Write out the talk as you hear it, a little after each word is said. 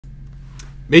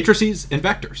Matrices and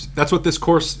vectors. That's what this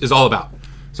course is all about.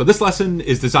 So this lesson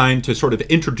is designed to sort of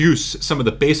introduce some of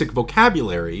the basic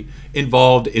vocabulary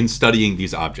involved in studying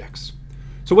these objects.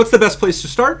 So what's the best place to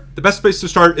start? The best place to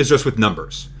start is just with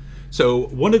numbers. So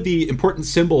one of the important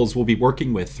symbols we'll be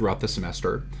working with throughout the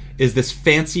semester is this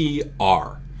fancy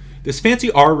R. This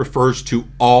fancy R refers to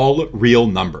all real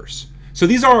numbers. So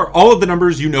these are all of the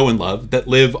numbers you know and love that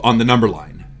live on the number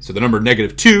line. So the number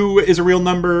 -2 is a real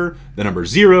number, the number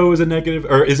 0 is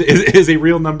a is a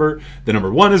real number, the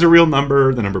number 1 is a real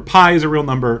number, the number pi is a real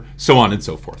number, so on and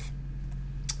so forth.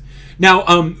 Now,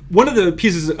 one of the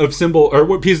pieces of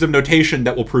pieces of notation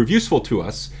that will prove useful to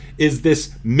us is this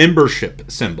membership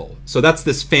symbol. So that's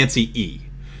this fancy E.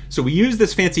 So we use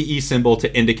this fancy E symbol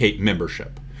to indicate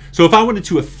membership. So if I wanted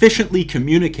to efficiently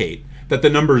communicate that the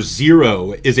number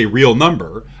 0 is a real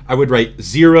number, I would write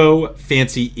 0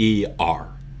 fancy ER.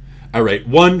 I write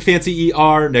 1 fancy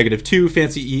ER, -2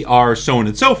 fancy ER, so on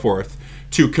and so forth,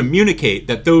 to communicate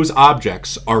that those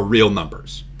objects are real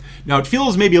numbers. Now, it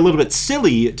feels maybe a little bit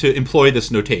silly to employ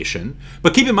this notation,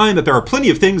 but keep in mind that there are plenty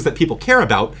of things that people care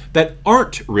about that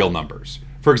aren't real numbers.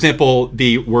 For example,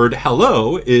 the word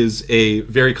hello is a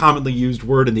very commonly used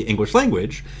word in the English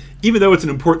language. Even though it's an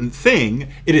important thing,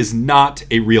 it is not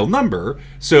a real number,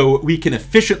 so we can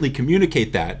efficiently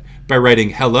communicate that by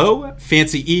writing hello,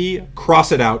 fancy E,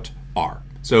 cross it out, R.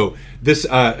 So this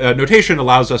notation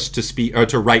allows us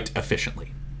to write efficiently.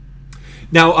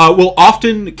 Now, we'll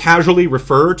often casually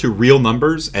refer to real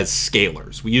numbers as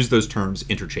scalars. We use those terms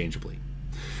interchangeably.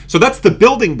 So that's the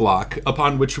building block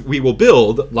upon which we will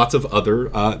build lots of other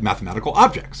mathematical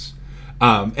objects.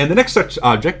 And the next such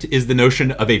object is the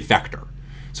notion of a vector.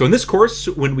 So in this course,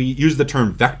 when we use the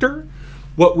term vector,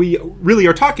 what we really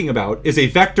are talking about is a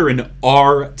vector in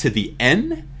R to the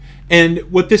n. And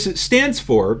what this stands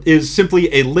for is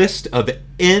simply a list of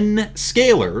n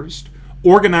scalars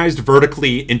organized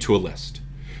vertically into a list.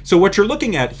 So what you're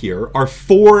looking at here are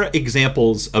 4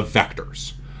 examples of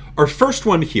vectors. Our first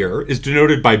one here is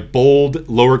denoted by bold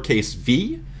lowercase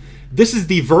v. This is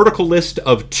the vertical list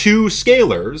of 2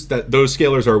 scalars, that those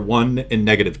scalars are 1 and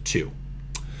 -2.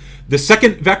 The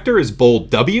second vector is bold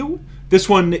w. This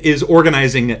one is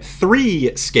organizing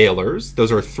 3 scalars.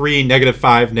 Those are 3,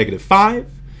 -5, -5.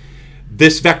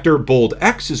 This vector bold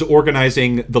x is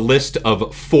organizing the list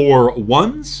of 4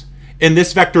 ones. And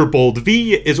this vector bold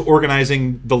v is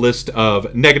organizing the list of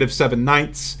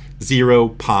 -7/9, 0,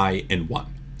 pi, and 1.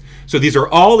 So these are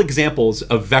all examples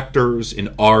of vectors in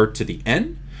R to the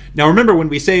n. Now remember, when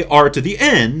we say R to the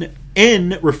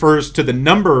n refers to the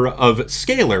number of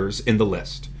scalars in the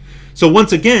list. So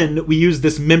once again, we use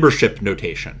this membership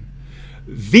notation.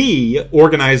 V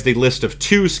organized a list of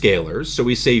 2 scalars, so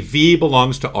we say V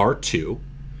belongs to R2.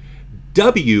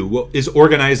 W is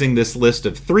organizing this list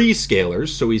of 3 scalars,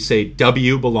 so we say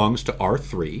W belongs to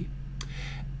R3.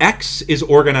 X is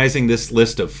organizing this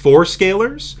list of 4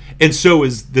 scalars, and so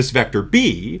is this vector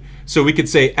B, so we could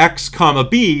say X comma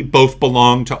B both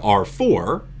belong to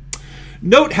R4.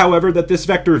 Note, however, that this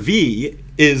vector V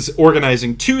is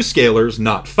organizing 2 scalars,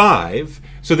 not 5,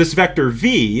 so this vector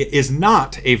V is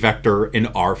not a vector in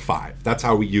R5. That's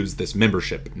how we use this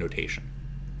membership notation.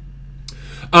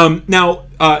 Now,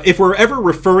 if we're ever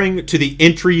referring to the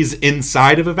entries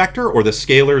inside of a vector or the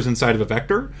scalars inside of a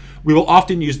vector, we will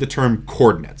often use the term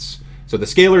coordinates. So the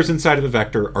scalars inside of a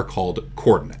vector are called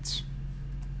coordinates.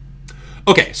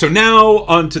 Okay, so now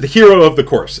on to the hero of the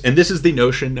course, and this is the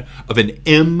notion of an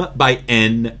m by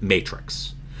n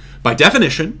matrix. By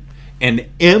definition, an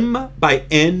m by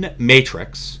n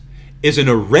matrix is an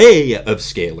array of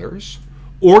scalars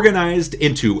organized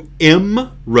into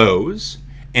m rows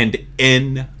and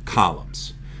n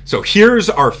columns. So here's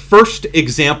our first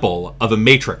example of a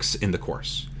matrix in the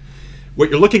course. What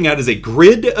you're looking at is a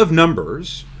grid of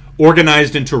numbers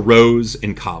organized into rows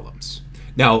and columns.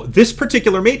 Now, this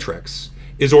particular matrix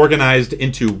is organized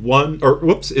into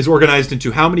organized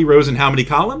into how many rows and how many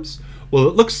columns? Well,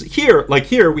 it looks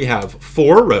here we have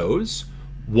 4 rows,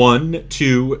 1,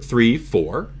 2, 3,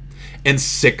 4, and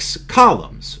 6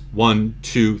 columns, 1,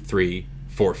 2, 3,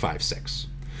 4, 5, 6.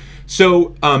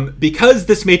 So because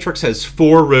this matrix has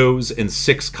 4 rows and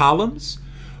 6 columns,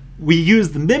 we use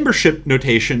the membership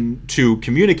notation to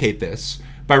communicate this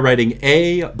by writing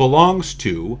A belongs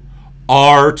to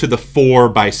R to the 4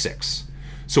 by 6.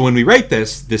 So when we write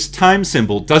this time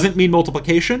symbol doesn't mean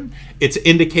multiplication, it's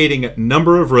indicating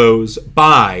number of rows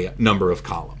by number of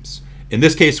columns. In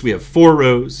this case, we have 4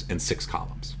 rows and 6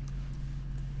 columns.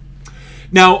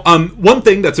 Now, one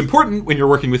thing that's important when you're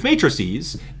working with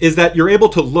matrices is that you're able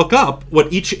to look up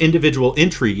what each individual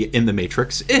entry in the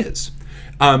matrix is.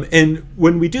 And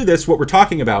when we do this, what we're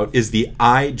talking about is the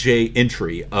ij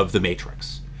entry of the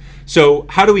matrix. So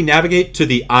how do we navigate to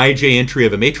the ij entry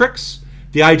of a matrix?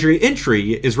 The ij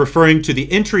entry is referring to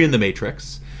the entry in the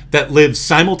matrix that lives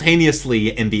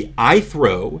simultaneously in the ith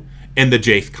row and the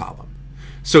jth column.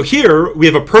 So here we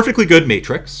have a perfectly good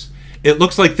matrix. It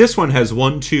looks like this one has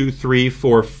 1, 2, 3,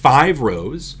 4, 5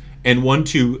 rows and 1,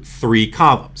 2, 3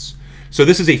 columns. So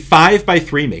this is a 5 by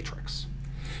 3 matrix.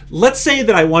 Let's say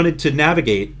that I wanted to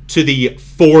navigate to the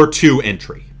 4, 2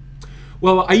 entry.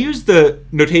 Well, I use the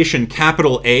notation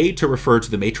capital A to refer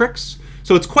to the matrix.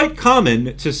 So it's quite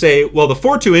common to say, well, the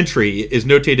 4, 2 entry is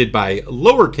notated by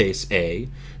lowercase a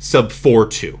sub 4,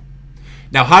 2.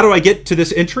 Now, how do I get to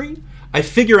this entry? I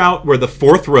figure out where the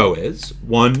 4th row is,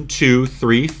 1, 2,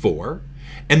 3, 4.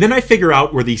 And then I figure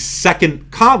out where the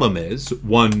second column is,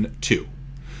 1, 2.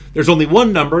 There's only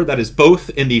one number that is both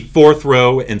in the 4th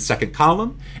row and second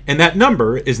column, and that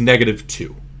number is negative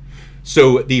 2.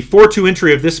 So the 4, 2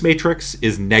 entry of this matrix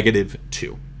is negative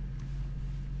 2.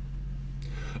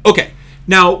 Okay,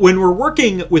 now when we're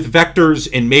working with vectors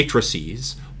and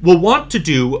matrices, we'll want to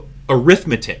do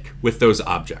arithmetic with those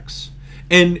objects.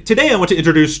 And today I want to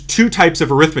introduce two types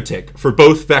of arithmetic for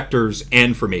both vectors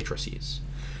and for matrices.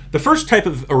 The first type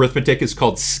of arithmetic is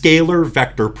called scalar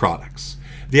vector products.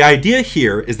 The idea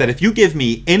here is that if you give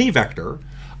me any vector,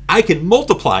 I can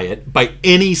multiply it by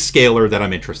any scalar that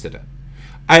I'm interested in.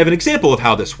 I have an example of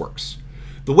how this works.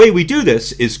 The way we do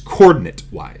this is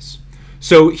coordinate-wise.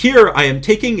 So here I am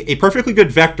taking a perfectly good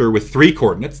vector with 3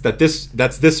 coordinates,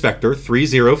 that's this vector, 3,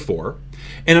 0, 4,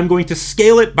 and I'm going to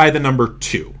scale it by the number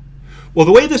 2. Well,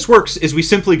 the way this works is we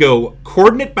simply go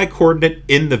coordinate by coordinate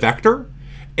in the vector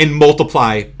and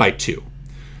multiply by 2.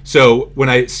 So when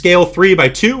I scale 3 by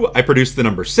 2, I produce the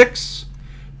number 6.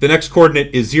 The next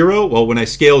coordinate is 0. Well, when I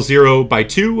scale 0 by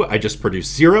 2, I just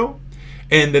produce 0.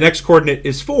 And the next coordinate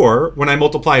is 4. When I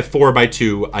multiply 4 by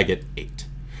 2, I get 8.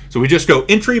 So we just go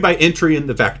entry by entry in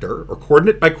the vector, or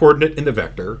coordinate by coordinate in the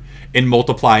vector, and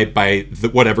multiply by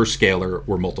whatever scalar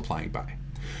we're multiplying by.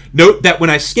 Note that when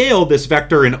I scale this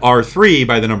vector in R3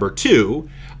 by the number 2,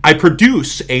 I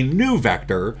produce a new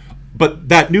vector, but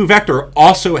that new vector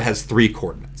also has 3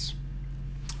 coordinates.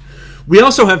 We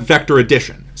also have vector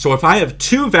addition. So if I have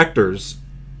 2 vectors,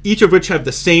 each of which have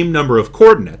the same number of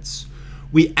coordinates,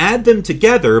 we add them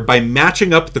together by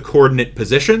matching up the coordinate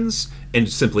positions and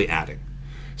simply adding.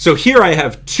 So here I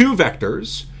have 2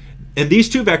 vectors, and these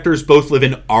 2 vectors both live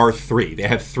in R3. They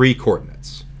have 3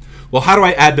 coordinates. Well, how do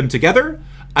I add them together?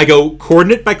 I go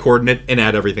coordinate by coordinate and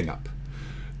add everything up.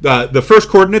 The first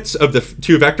coordinates of the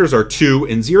 2 vectors are 2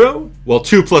 and 0. Well,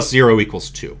 2 plus 0 equals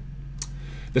 2.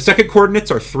 The second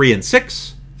coordinates are 3 and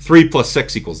 6. 3 plus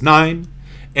 6 equals 9.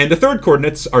 And the third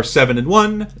coordinates are 7 and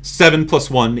 1. 7 plus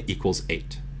 1 equals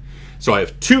 8. So I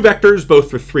have 2 vectors,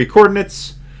 both with 3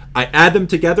 coordinates. I add them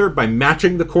together by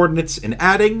matching the coordinates and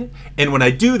adding. And when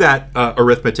I do that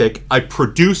arithmetic, I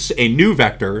produce a new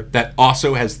vector that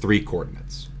also has 3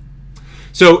 coordinates.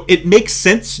 So it makes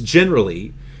sense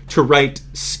generally to write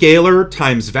scalar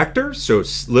times vector, so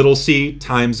little c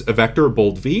times a vector,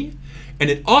 bold V. And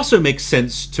it also makes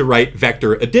sense to write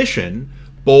vector addition,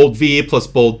 bold V plus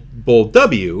bold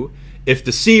W, if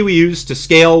the c we used to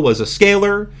scale was a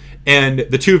scalar and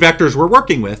the 2 vectors we're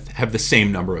working with have the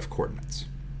same number of coordinates.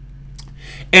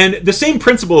 And the same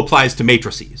principle applies to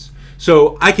matrices.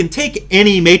 So I can take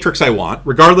any matrix I want,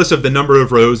 regardless of the number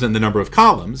of rows and the number of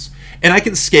columns, and I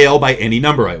can scale by any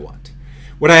number I want.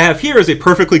 What I have here is a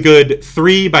perfectly good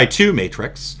 3 by 2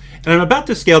 matrix, and I'm about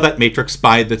to scale that matrix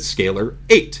by the scalar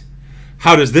 8.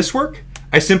 How does this work?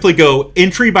 I simply go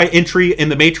entry by entry in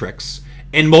the matrix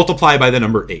and multiply by the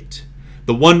number 8.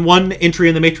 The 1, 1 entry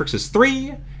in the matrix is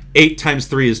 3. 8 times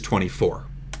 3 is 24.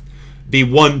 The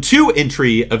 1, 2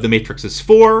 entry of the matrix is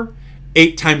 4.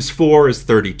 8 times 4 is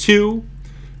 32.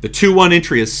 The 2, 1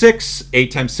 entry is 6. 8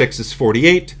 times 6 is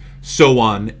 48. So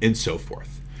on and so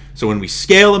forth. So when we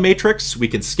scale a matrix, we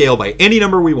can scale by any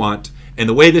number we want. And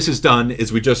the way this is done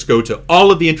is we just go to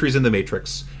all of the entries in the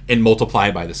matrix and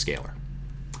multiply by the scalar.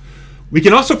 We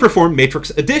can also perform matrix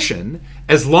addition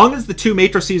as long as the 2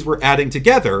 matrices we're adding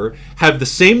together have the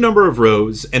same number of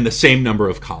rows and the same number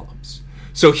of columns.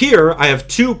 So here I have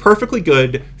 2 perfectly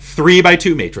good 3 by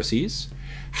 2 matrices.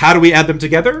 How do we add them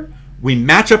together? We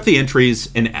match up the entries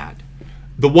and add.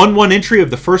 The 1, 1 entry of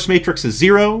the first matrix is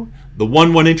 0. The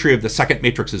 1, 1 entry of the second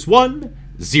matrix is 1.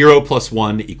 0 plus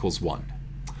 1 equals 1.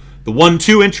 The 1,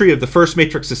 2 entry of the first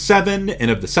matrix is 7, and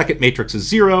of the second matrix is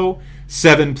 0.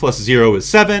 7 plus 0 is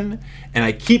 7. And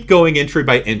I keep going entry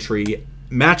by entry,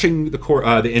 matching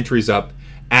the entries up,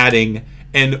 adding.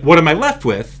 And what am I left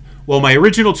with? Well, my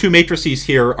original 2 matrices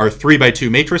here are 3 by 2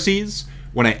 matrices.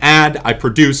 When I add, I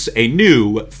produce a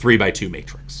new 3 by 2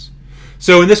 matrix.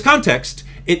 So in this context,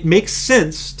 it makes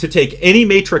sense to take any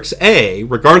matrix A,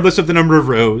 regardless of the number of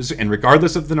rows and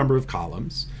regardless of the number of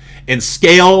columns, and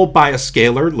scale by a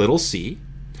scalar, little c.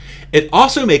 It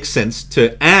also makes sense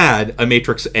to add a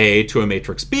matrix A to a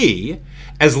matrix B,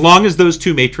 as long as those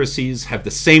two matrices have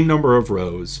the same number of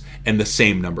rows and the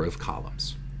same number of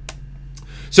columns.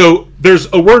 So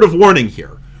there's a word of warning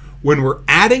here. When we're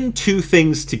adding two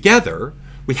things together,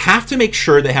 we have to make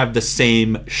sure they have the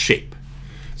same shape.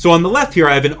 So on the left here,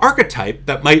 I have an archetype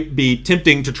that might be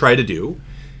tempting to try to do.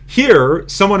 Here,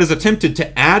 someone has attempted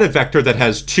to add a vector that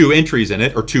has 2 entries in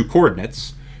it, or 2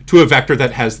 coordinates, to a vector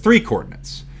that has 3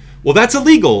 coordinates. Well, that's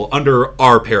illegal under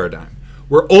our paradigm.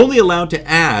 We're only allowed to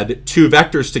add 2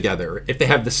 vectors together if they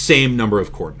have the same number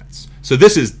of coordinates. So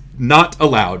this is not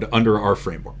allowed under our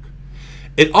framework.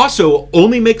 It also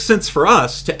only makes sense for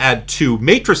us to add 2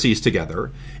 matrices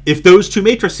together if those 2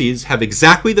 matrices have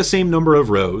exactly the same number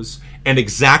of rows and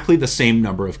exactly the same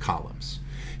number of columns.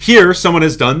 Here, someone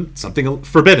has done something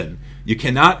forbidden. You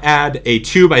cannot add a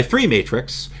 2 by 3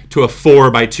 matrix to a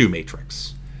 4 by 2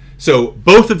 matrix. So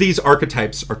both of these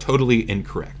archetypes are totally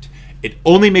incorrect. It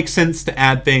only makes sense to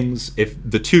add things if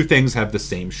the 2 things have the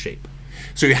same shape.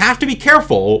 So you have to be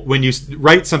careful when you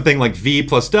write something like v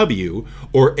plus w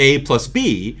or a plus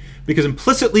b, because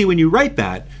implicitly when you write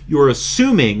that, you are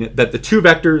assuming that the 2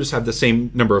 vectors have the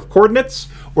same number of coordinates,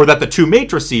 or that the 2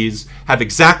 matrices have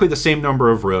exactly the same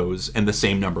number of rows and the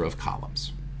same number of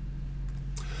columns.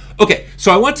 Okay,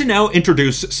 so I want to now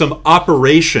introduce some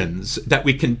operations that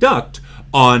we conduct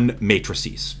on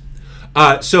matrices.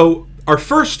 So our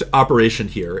first operation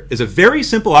here is a very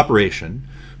simple operation,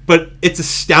 but it's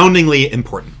astoundingly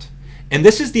important. And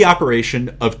this is the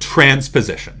operation of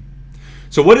transposition.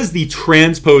 So what is the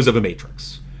transpose of a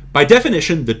matrix? By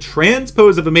definition, the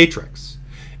transpose of a matrix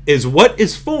is what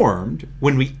is formed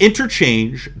when we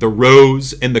interchange the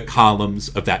rows and the columns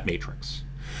of that matrix.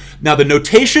 Now, the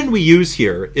notation we use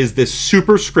here is this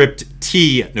superscript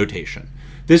T notation.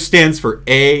 This stands for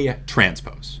A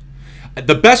transpose.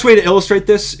 The best way to illustrate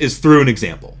this is through an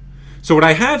example. So what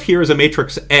I have here is a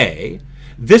matrix A.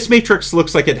 This matrix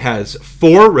looks like it has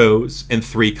 4 rows and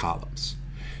 3 columns.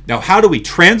 Now, how do we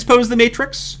transpose the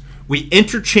matrix? We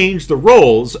interchange the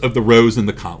roles of the rows and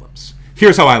the columns.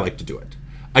 Here's how I like to do it.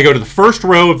 I go to the first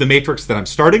row of the matrix that I'm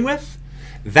starting with.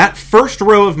 That first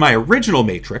row of my original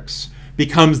matrix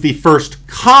becomes the first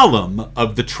column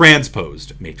of the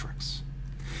transposed matrix.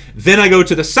 Then I go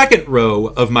to the second row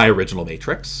of my original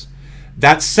matrix.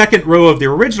 That second row of the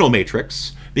original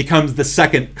matrix becomes the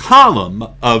second column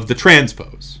of the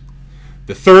transpose.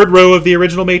 The third row of the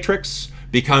original matrix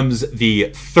becomes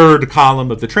the third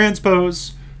column of the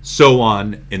transpose, so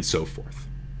on and so forth.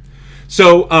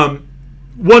 So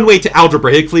one way to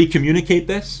algebraically communicate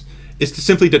this is to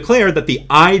simply declare that the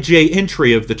ij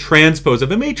entry of the transpose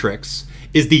of a matrix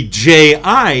is the ji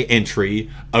entry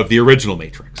of the original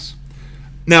matrix.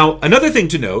 Now, another thing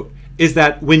to note is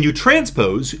that when you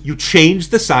transpose, you change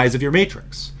the size of your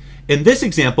matrix. In this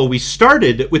example, we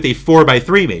started with a 4 by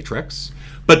 3 matrix,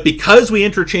 but because we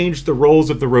interchanged the roles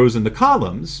of the rows and the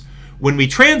columns, when we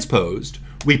transposed,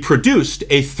 we produced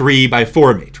a 3 by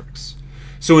 4 matrix.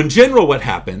 So in general, what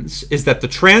happens is that the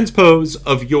transpose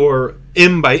of your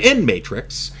m by n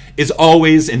matrix is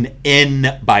always an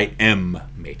n by m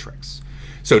matrix.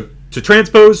 So to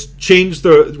transpose, change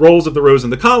the roles of the rows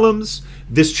and the columns.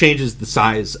 This changes the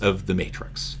size of the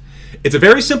matrix. It's a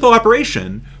very simple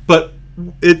operation, but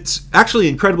it's actually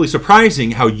incredibly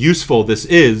surprising how useful this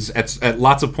is at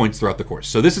lots of points throughout the course.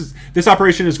 So this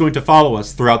operation is going to follow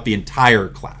us throughout the entire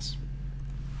class.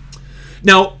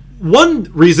 Now, one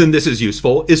reason this is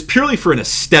useful is purely for an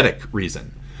aesthetic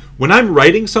reason. When I'm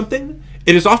writing something,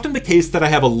 it is often the case that I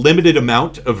have a limited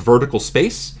amount of vertical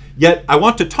space, yet I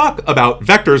want to talk about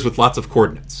vectors with lots of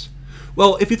coordinates.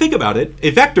 Well, if you think about it,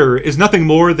 a vector is nothing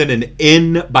more than an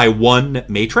n by 1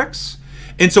 matrix.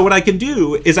 And so what I can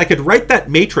do is I could write that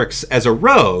matrix as a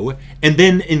row and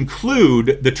then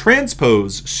include the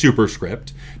transpose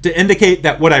superscript to indicate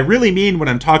that what I really mean when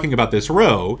I'm talking about this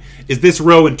row is this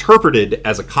row interpreted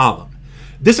as a column.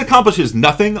 This accomplishes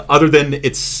nothing other than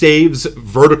it saves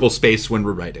vertical space when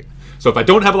we're writing. So if I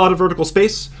don't have a lot of vertical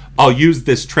space, I'll use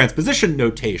this transposition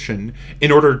notation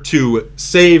in order to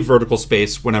save vertical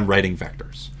space when I'm writing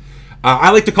vectors.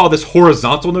 I like to call this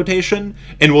horizontal notation,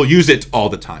 and we'll use it all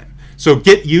the time. So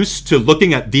get used to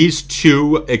looking at these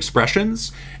two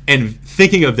expressions and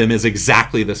thinking of them as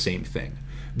exactly the same thing.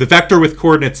 The vector with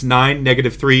coordinates 9,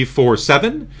 -3, 4,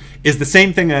 7 is the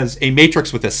same thing as a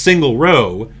matrix with a single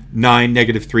row, 9,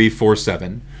 -3, 4,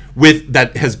 7,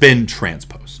 that has been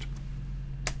transposed.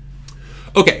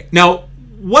 Okay, now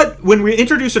when we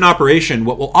introduce an operation,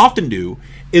 what we'll often do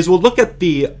is we'll look at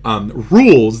the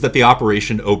rules that the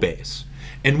operation obeys.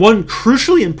 And one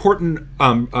crucially important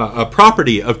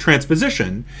property of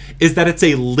transposition is that it's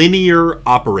a linear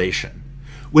operation.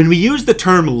 When we use the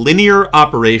term linear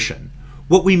operation,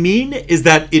 what we mean is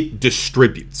that it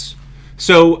distributes.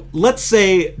 So let's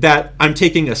say that I'm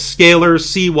taking a scalar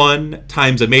C1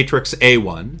 times a matrix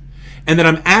A1, and then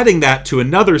I'm adding that to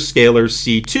another scalar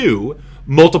C2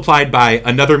 multiplied by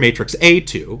another matrix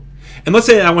A2. And let's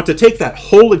say I want to take that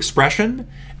whole expression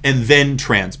and then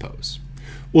transpose.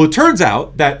 Well, it turns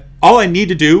out that all I need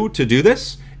to do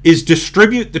this is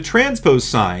distribute the transpose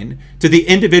sign to the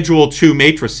individual two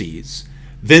matrices,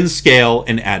 then scale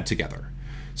and add together.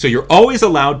 So you're always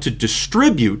allowed to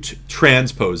distribute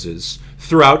transposes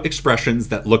throughout expressions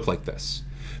that look like this.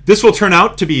 This will turn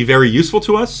out to be very useful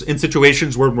to us in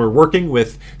situations where we're working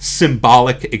with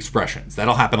symbolic expressions.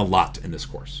 That'll happen a lot in this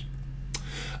course.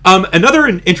 Another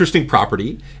interesting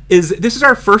property is this is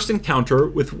our first encounter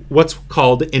with what's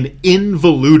called an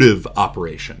involutive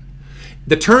operation.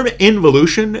 The term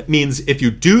involution means if you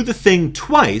do the thing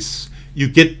twice, you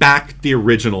get back the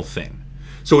original thing.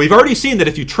 So we've already seen that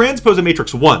if you transpose a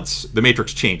matrix once, the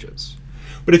matrix changes.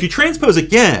 But if you transpose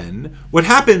again, what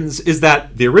happens is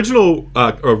that the original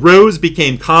rows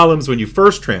became columns when you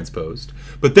first transposed,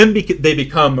 but then they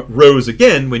become rows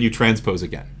again when you transpose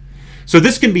again. So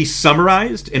this can be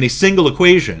summarized in a single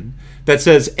equation that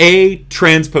says A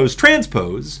transpose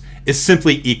transpose is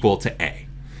simply equal to A.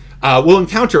 We'll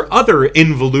encounter other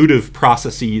involutive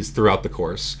processes throughout the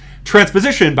course.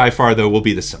 Transposition, by far, though, will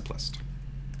be the simplest.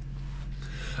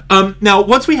 Now,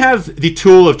 once we have the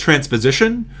tool of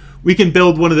transposition, we can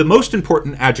build one of the most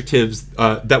important adjectives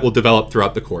that will develop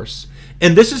throughout the course.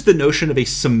 And this is the notion of a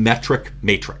symmetric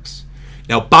matrix.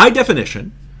 Now, by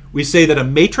definition, we say that a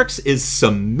matrix is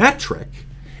symmetric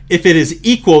if it is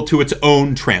equal to its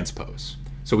own transpose.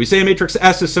 So we say a matrix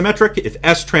S is symmetric if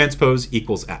S transpose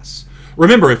equals S.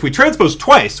 Remember, if we transpose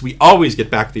twice, we always get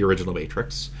back the original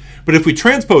matrix. But if we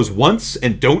transpose once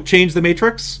and don't change the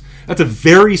matrix, that's a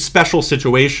very special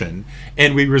situation,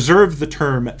 and we reserve the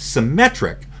term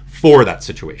symmetric for that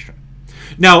situation.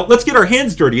 Now, let's get our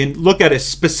hands dirty and look at a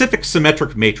specific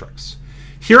symmetric matrix.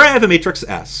 Here I have a matrix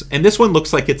S, and this one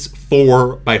looks like it's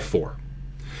 4 by 4.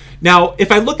 Now,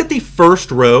 if I look at the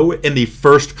first row and the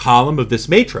first column of this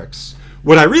matrix,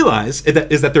 what I realize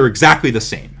is that they're exactly the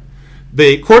same.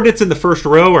 The coordinates in the first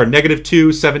row are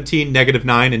 -2, 17,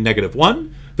 -9, and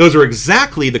 -1. Those are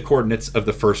exactly the coordinates of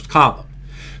the first column.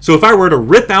 So if I were to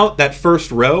rip out that first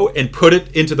row and put it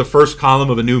into the first column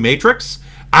of a new matrix,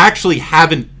 I actually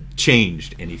haven't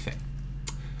changed anything.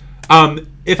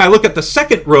 If I look at the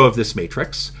second row of this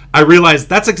matrix, I realize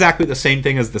that's exactly the same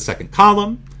thing as the second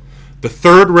column. The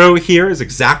third row here is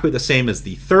exactly the same as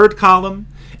the third column,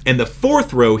 and the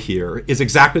fourth row here is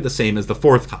exactly the same as the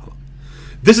fourth column.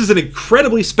 This is an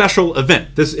incredibly special event.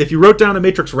 If you wrote down a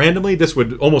matrix randomly, this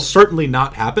would almost certainly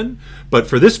not happen, but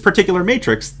for this particular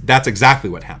matrix, that's exactly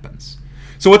what happens.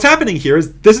 So what's happening here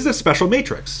is this is a special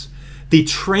matrix. The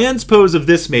transpose of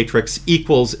this matrix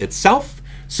equals itself,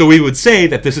 so we would say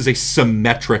that this is a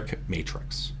symmetric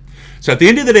matrix. So at the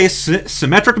end of the day,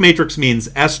 symmetric matrix means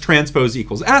S transpose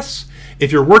equals S.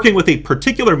 If you're working with a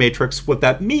particular matrix, what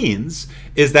that means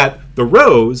is that the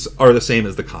rows are the same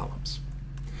as the columns.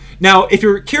 Now, if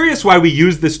you're curious why we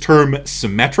use this term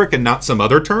symmetric and not some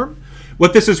other term,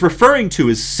 what this is referring to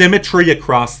is symmetry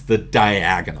across the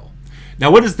diagonal. Now,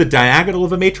 what is the diagonal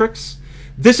of a matrix?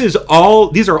 These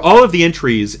are all of the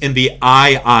entries in the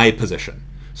I position.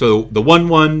 So the 1,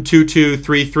 1, 2, 2,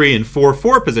 3, 3, and 4,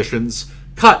 4 positions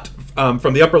cut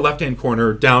from the upper left-hand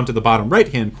corner down to the bottom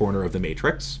right-hand corner of the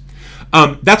matrix.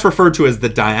 That's referred to as the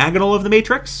diagonal of the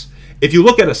matrix. If you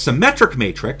look at a symmetric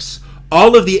matrix,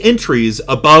 all of the entries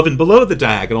above and below the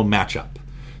diagonal match up.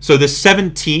 So this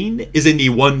 17 is in the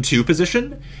 1, 2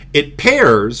 position. It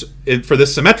pairs, for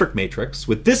this symmetric matrix,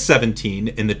 with this 17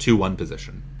 in the 2, 1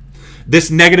 position. This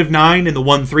 -9 in the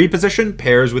 1, 3 position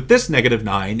pairs with this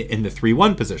 -9 in the 3,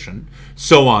 1 position,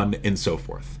 so on and so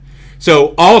forth.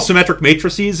 So all symmetric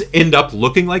matrices end up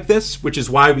looking like this, which is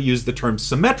why we use the term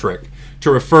symmetric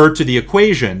to refer to the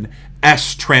equation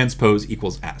S transpose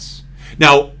equals S.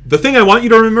 Now, the thing I want you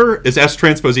to remember is S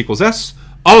transpose equals S.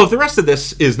 All of the rest of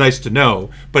this is nice to know,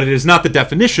 but it is not the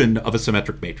definition of a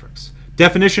symmetric matrix.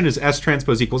 Definition is S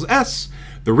transpose equals S.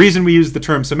 The reason we use the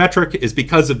term symmetric is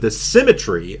because of the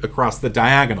symmetry across the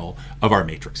diagonal of our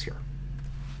matrix here.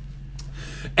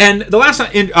 And the last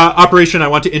operation I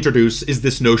want to introduce is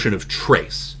this notion of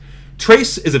trace.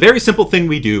 Trace is a very simple thing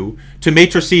we do to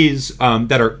matrices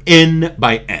that are n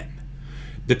by n.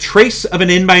 The trace of an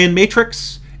n by n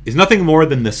matrix is nothing more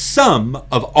than the sum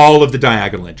of all of the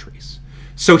diagonal entries.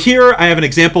 So here I have an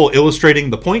example illustrating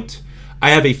the point. I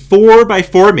have a 4 by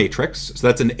 4 matrix, so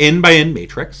that's an n by n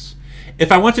matrix.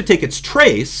 If I want to take its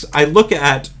trace, I look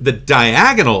at the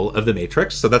diagonal of the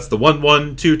matrix, so that's the 1,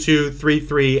 1, 2, 2, 3,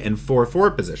 3, and 4,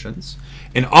 4 positions,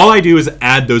 and all I do is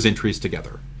add those entries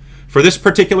together. For this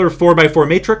particular 4 by 4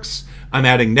 matrix, I'm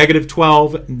adding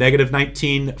 -12,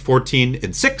 -19, 14,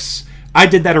 and 6. I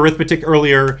did that arithmetic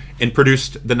earlier and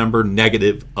produced the number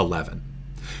 -11.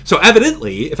 So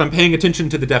evidently, if I'm paying attention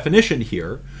to the definition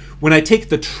here, when I take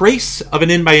the trace of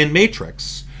an n by n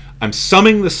matrix, I'm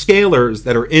summing the scalars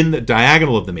that are in the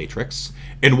diagonal of the matrix,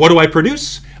 and what do I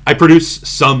produce? I produce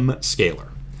some scalar.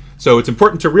 So it's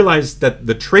important to realize that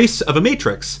the trace of a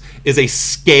matrix is a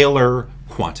scalar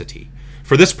quantity.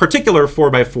 For this particular 4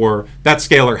 by 4, that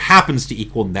scalar happens to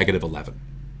equal -11.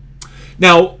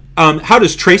 Now, how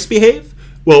does trace behave?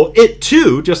 Well, it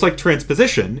too, just like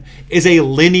transposition, is a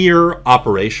linear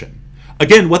operation.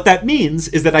 Again, what that means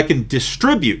is that I can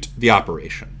distribute the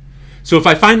operation. So if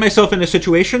I find myself in a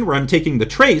situation where I'm taking the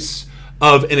trace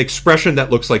of an expression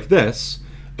that looks like this,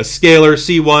 a scalar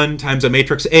C1 times a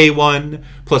matrix A1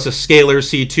 plus a scalar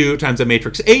C2 times a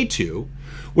matrix A2,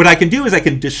 what I can do is I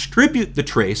can distribute the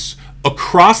trace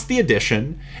across the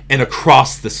addition and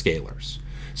across the scalars.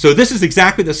 So this is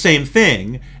exactly the same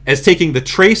thing as taking the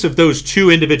trace of those two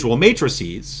individual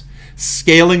matrices,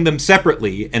 scaling them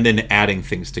separately, and then adding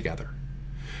things together.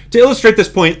 To illustrate this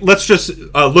point, let's just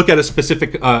look at a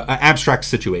specific abstract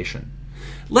situation.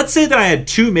 Let's say that I had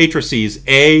two matrices,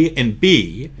 A and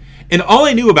B, and all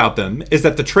I knew about them is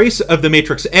that the trace of the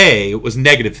matrix A was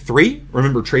 -3.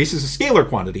 Remember, trace is a scalar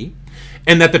quantity.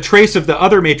 And that the trace of the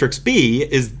other matrix B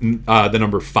is the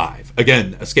number 5.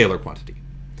 Again, a scalar quantity.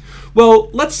 Well,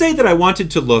 let's say that I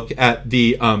wanted to look at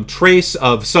the trace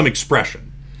of some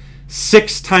expression,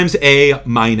 6 times A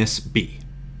minus B.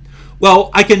 Well,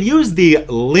 I can use the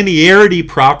linearity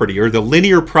property, or the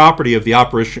linear property of the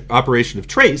operation of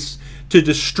trace, to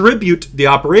distribute the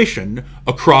operation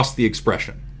across the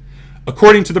expression.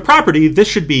 According to the property, this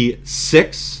should be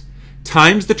 6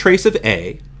 times the trace of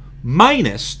A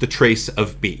minus the trace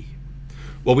of B.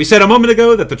 Well, we said a moment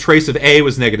ago that the trace of A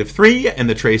was -3 and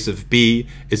the trace of B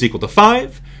is equal to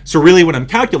 5. So really what I'm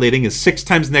calculating is 6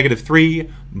 times -3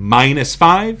 minus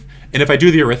 5. And if I do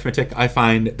the arithmetic, I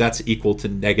find that's equal to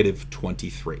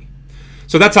 -23.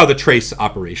 So that's how the trace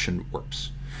operation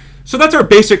works. So that's our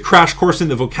basic crash course in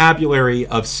the vocabulary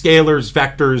of scalars,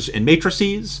 vectors, and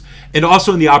matrices, and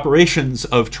also in the operations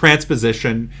of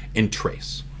transposition and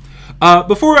trace.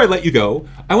 Before I let you go,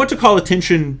 I want to call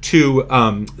attention to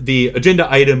the agenda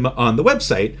item on the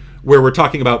website where we're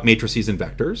talking about matrices and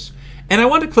vectors. And I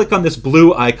want to click on this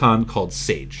blue icon called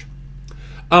Sage.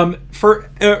 For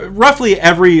roughly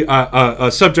every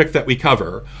subject that we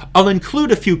cover, I'll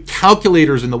include a few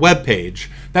calculators in the web page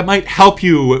that might help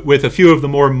you with a few of the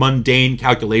more mundane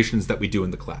calculations that we do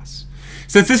in the class.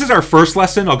 Since this is our first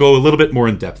lesson, I'll go a little bit more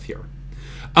in depth here.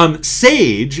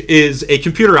 Sage is a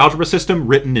computer algebra system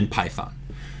written in Python.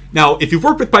 Now, if you've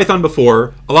worked with Python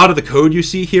before, a lot of the code you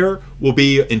see here will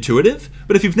be intuitive,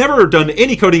 but if you've never done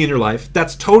any coding in your life,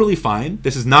 that's totally fine.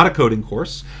 This is not a coding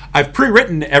course. I've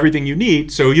pre-written everything you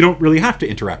need, so you don't really have to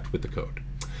interact with the code.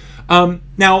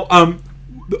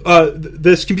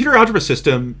 This computer algebra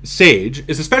system, Sage,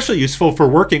 is especially useful for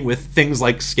working with things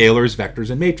like scalars, vectors,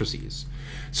 and matrices.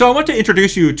 So I want to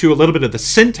introduce you to a little bit of the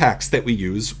syntax that we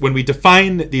use when we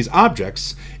define these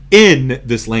objects in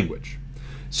this language.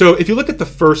 So if you look at the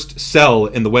first cell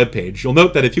in the web page, you'll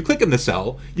note that if you click in the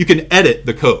cell, you can edit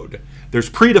the code. There's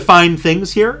predefined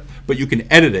things here, but you can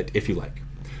edit it if you like.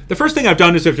 The first thing I've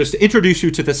done is I've just introduced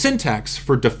you to the syntax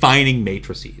for defining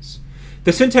matrices.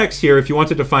 The syntax here, if you want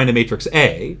to define a matrix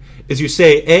A, is you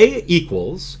say A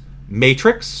equals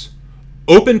matrix,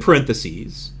 open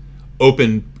parentheses,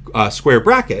 open square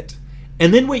bracket,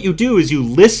 and then what you do is you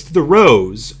list the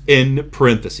rows in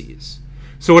parentheses.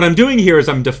 So what I'm doing here is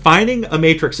I'm defining a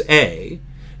matrix A.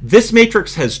 This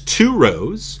matrix has 2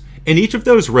 rows, and each of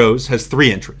those rows has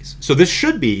 3 entries. So this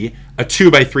should be a 2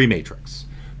 by 3 matrix.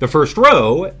 The first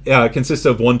row consists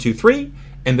of 1, 2, 3,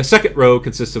 and the second row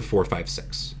consists of 4, 5,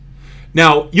 6.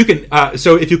 Now, you can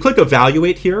so if you click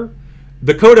Evaluate here,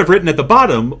 the code I've written at the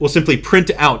bottom will simply print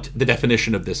out the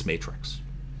definition of this matrix.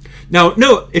 Now,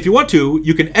 note, if you want to,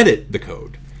 you can edit the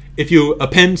code. If you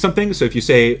append something, so if you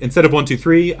say, instead of 1, 2,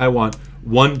 3, I want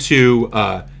 1 to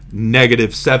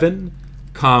 -7,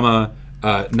 comma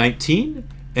 19,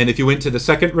 and if you went to the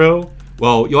second row,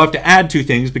 well, you'll have to add 2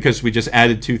 things because we just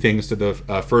added 2 things to the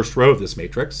first row of this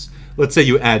matrix. Let's say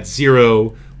you add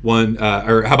 0,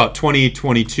 or how about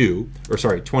 2022, or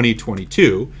sorry,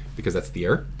 2022, because that's the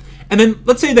year. And then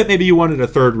let's say that maybe you wanted a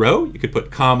third row. You could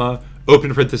put comma,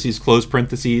 open parentheses, close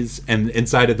parentheses, and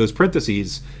inside of those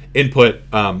parentheses, input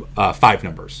 5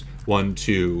 numbers, 1,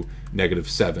 2,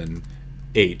 -7,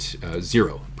 8,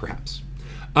 0, perhaps.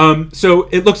 So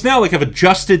it looks now like I've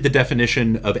adjusted the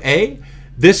definition of A.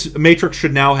 This matrix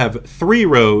should now have 3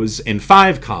 rows and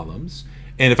 5 columns.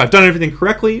 And if I've done everything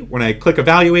correctly, when I click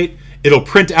evaluate, it'll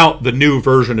print out the new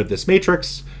version of this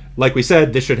matrix. Like we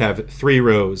said, this should have 3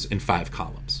 rows and 5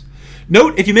 columns.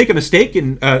 Note, if you make a mistake,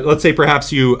 and let's say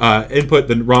perhaps you input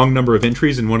the wrong number of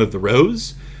entries in one of the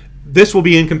rows, this will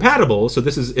be incompatible, so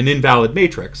this is an invalid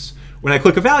matrix. When I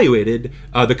click evaluated,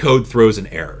 the code throws an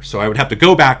error. So I would have to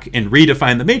go back and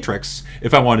redefine the matrix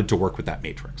if I wanted to work with that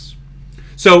matrix.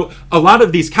 So a lot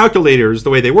of these calculators,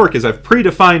 the way they work is I've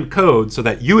predefined code so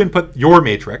that you input your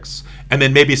matrix and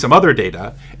then maybe some other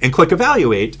data and click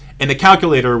evaluate, and the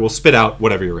calculator will spit out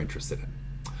whatever you're interested in.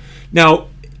 Now,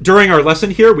 during our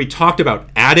lesson here, we talked about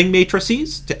adding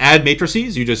matrices. To add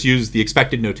matrices, you just use the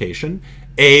expected notation,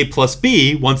 A plus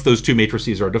B, once those 2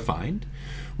 matrices are defined.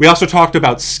 We also talked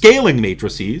about scaling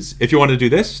matrices. If you want to do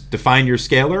this, define your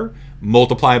scalar,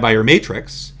 multiply by your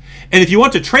matrix. And if you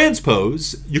want to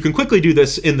transpose, you can quickly do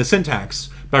this in the syntax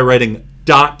by writing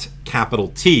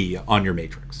 .T on your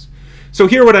matrix. So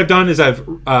here what I've done is I've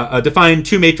defined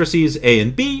 2 matrices, A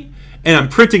and B, and I'm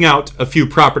printing out a few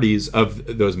properties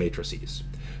of those matrices.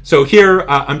 So here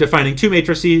I'm defining 2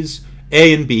 matrices,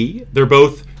 A and B. They're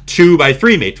both 2 by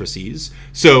 3 matrices,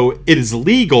 so it is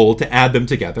legal to add them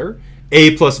together.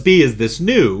 A plus B is this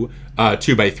new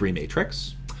 2 by 3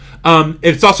 matrix.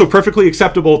 It's also perfectly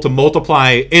acceptable to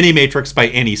multiply any matrix by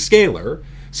any scalar.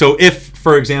 So if,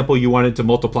 for example, you wanted to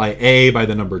multiply A by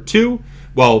the number 2,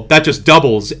 well, that just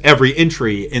doubles every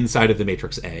entry inside of the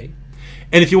matrix A.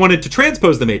 And if you wanted to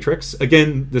transpose the matrix,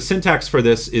 again, the syntax for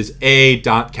this is A.T.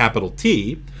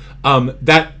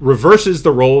 That reverses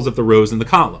the roles of the rows and the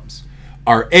columns.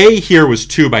 Our A here was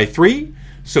 2 by 3,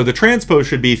 so the transpose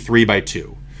should be 3 by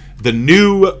 2. The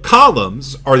new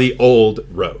columns are the old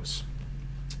rows.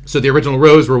 So the original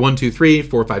rows were 1, 2, 3,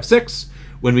 4, 5, 6.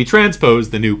 When we transpose,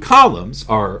 the new columns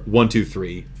are 1, 2,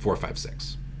 3, 4, 5,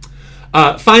 6.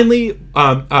 Finally, or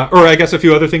I guess a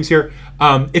few other things here.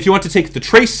 If you want to take the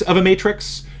trace of a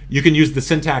matrix, you can use the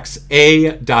syntax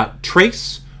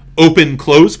A.trace, open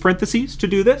close parentheses to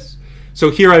do this. So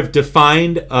here I've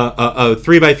defined a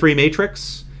 3 by 3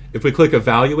 matrix. If we click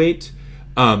evaluate,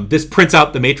 this prints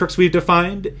out the matrix we've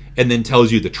defined and then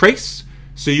tells you the trace.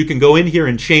 So you can go in here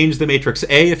and change the matrix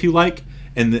A if you like,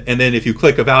 and then if you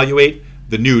click evaluate,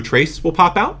 the new trace will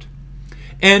pop out.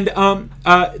 And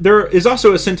there is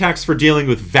also a syntax for dealing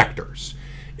with vectors.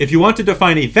 If you want to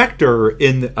define a vector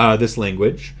in this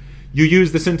language, you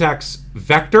use the syntax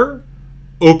vector,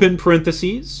 open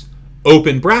parentheses,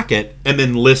 open bracket, and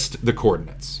then list the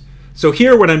coordinates. So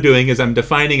here what I'm doing is I'm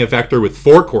defining a vector with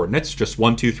 4 coordinates, just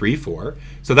 1, 2, 3, 4.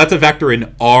 So that's a vector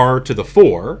in R to the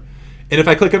 4. And if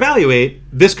I click evaluate,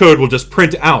 this code will just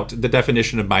print out the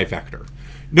definition of my vector.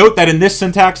 Note that in this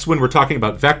syntax, when we're talking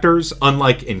about vectors,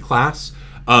 unlike in class,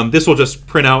 this will just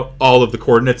print out all of the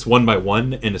coordinates one by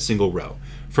one in a single row.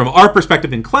 From our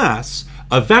perspective in class,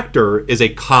 a vector is a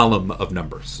column of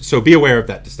numbers. So be aware of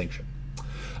that distinction.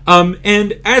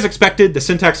 And as expected, the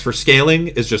syntax for scaling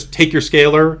is just take your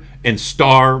scalar and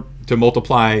star to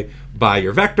multiply by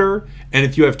your vector. And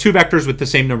if you have 2 vectors with the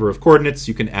same number of coordinates,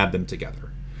 you can add them together.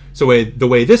 So the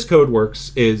way this code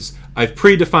works is I've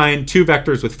predefined 2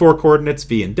 vectors with 4 coordinates,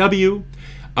 v and w.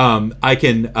 I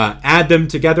can add them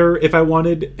together if I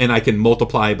wanted, and I can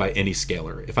multiply by any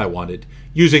scalar if I wanted,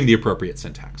 using the appropriate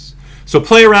syntax. So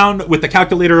play around with the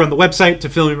calculator on the website to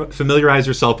familiarize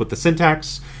yourself with the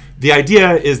syntax. The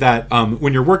idea is that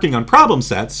when you're working on problem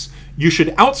sets, you should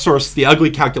outsource the ugly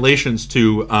calculations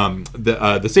to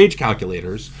the Sage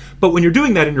calculators. But when you're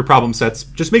doing that in your problem sets,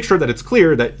 just make sure that it's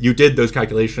clear that you did those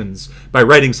calculations by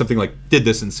writing something like did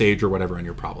this in Sage or whatever in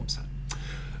your problem set.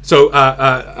 So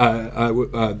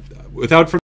without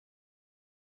further